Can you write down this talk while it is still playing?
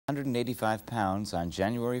185 pounds on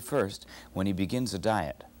January 1st when he begins a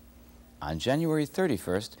diet. On January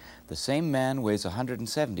 31st, the same man weighs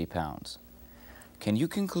 170 pounds. Can you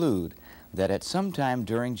conclude that at some time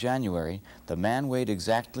during January, the man weighed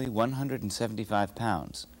exactly 175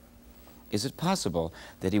 pounds? Is it possible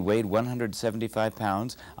that he weighed 175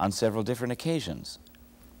 pounds on several different occasions?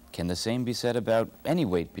 Can the same be said about any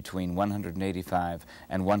weight between 185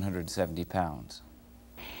 and 170 pounds?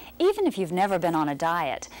 Even if you've never been on a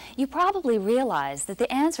diet, you probably realize that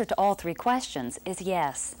the answer to all three questions is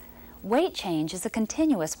yes. Weight change is a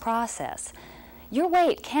continuous process. Your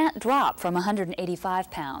weight can't drop from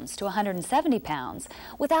 185 pounds to 170 pounds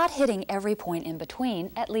without hitting every point in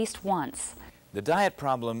between at least once. The diet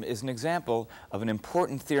problem is an example of an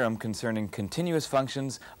important theorem concerning continuous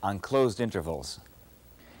functions on closed intervals.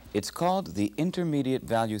 It's called the intermediate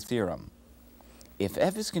value theorem. If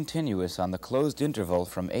f is continuous on the closed interval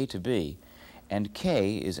from a to b, and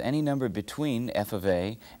k is any number between f of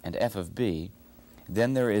a and f of b,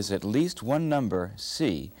 then there is at least one number,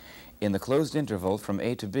 c, in the closed interval from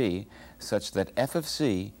a to b such that f of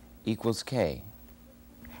c equals k.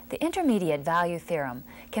 The intermediate value theorem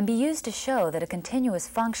can be used to show that a continuous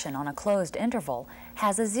function on a closed interval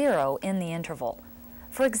has a zero in the interval.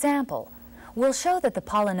 For example, we'll show that the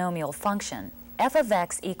polynomial function f of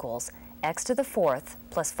x equals x to the fourth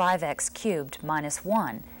plus 5x cubed minus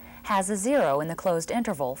 1 has a zero in the closed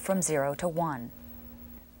interval from 0 to 1.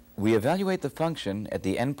 We evaluate the function at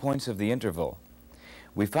the endpoints of the interval.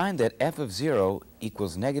 We find that f of 0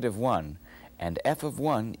 equals negative 1 and f of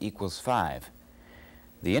 1 equals 5.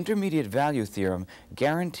 The intermediate value theorem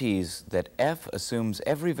guarantees that f assumes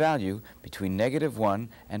every value between negative 1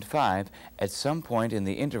 and 5 at some point in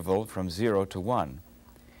the interval from 0 to 1.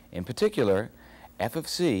 In particular, f of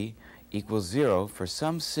c equals 0 for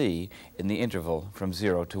some c in the interval from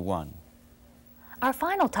 0 to 1. Our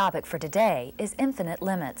final topic for today is infinite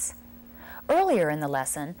limits. Earlier in the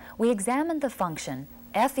lesson, we examined the function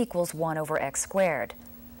f equals 1 over x squared.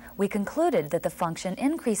 We concluded that the function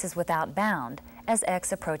increases without bound as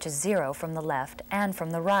x approaches 0 from the left and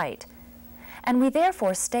from the right. And we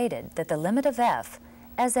therefore stated that the limit of f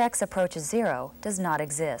as x approaches 0 does not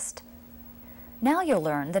exist. Now you'll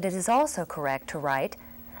learn that it is also correct to write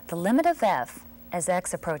the limit of f as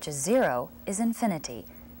x approaches 0 is infinity,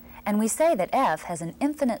 and we say that f has an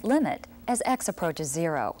infinite limit as x approaches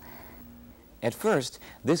 0. At first,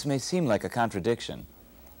 this may seem like a contradiction.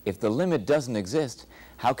 If the limit doesn't exist,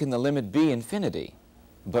 how can the limit be infinity?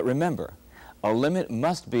 But remember, a limit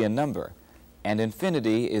must be a number, and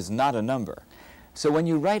infinity is not a number. So when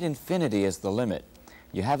you write infinity as the limit,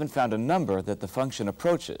 you haven't found a number that the function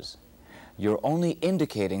approaches. You're only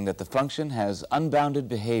indicating that the function has unbounded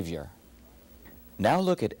behavior. Now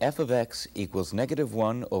look at f of x equals negative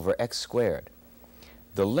 1 over x squared.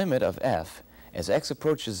 The limit of f as x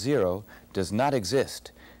approaches 0 does not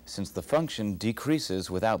exist, since the function decreases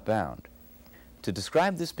without bound. To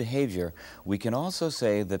describe this behavior, we can also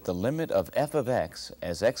say that the limit of f of x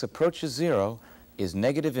as x approaches 0 is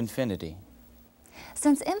negative infinity.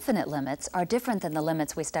 Since infinite limits are different than the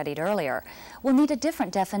limits we studied earlier, we'll need a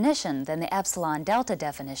different definition than the epsilon delta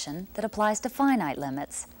definition that applies to finite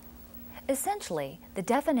limits. Essentially, the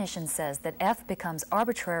definition says that f becomes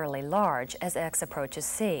arbitrarily large as x approaches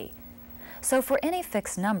c. So for any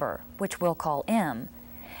fixed number, which we'll call m,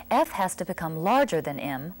 f has to become larger than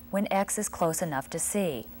m when x is close enough to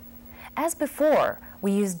c. As before,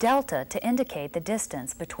 we use delta to indicate the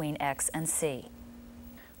distance between x and c.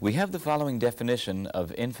 We have the following definition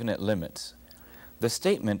of infinite limits. The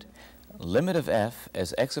statement, limit of f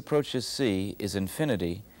as x approaches c is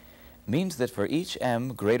infinity, means that for each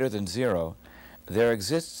m greater than 0, there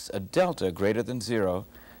exists a delta greater than 0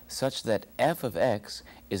 such that f of x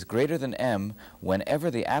is greater than m whenever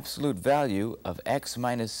the absolute value of x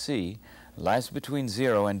minus c lies between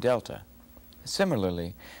 0 and delta.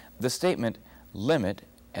 Similarly, the statement limit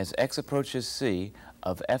as x approaches c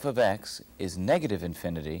of f of x is negative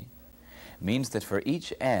infinity means that for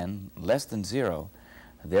each n less than 0,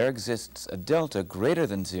 there exists a delta greater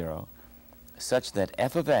than 0 such that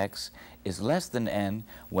f of x is less than n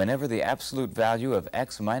whenever the absolute value of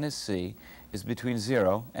x minus c is between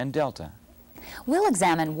 0 and delta. We'll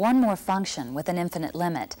examine one more function with an infinite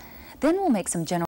limit. Then we'll make some general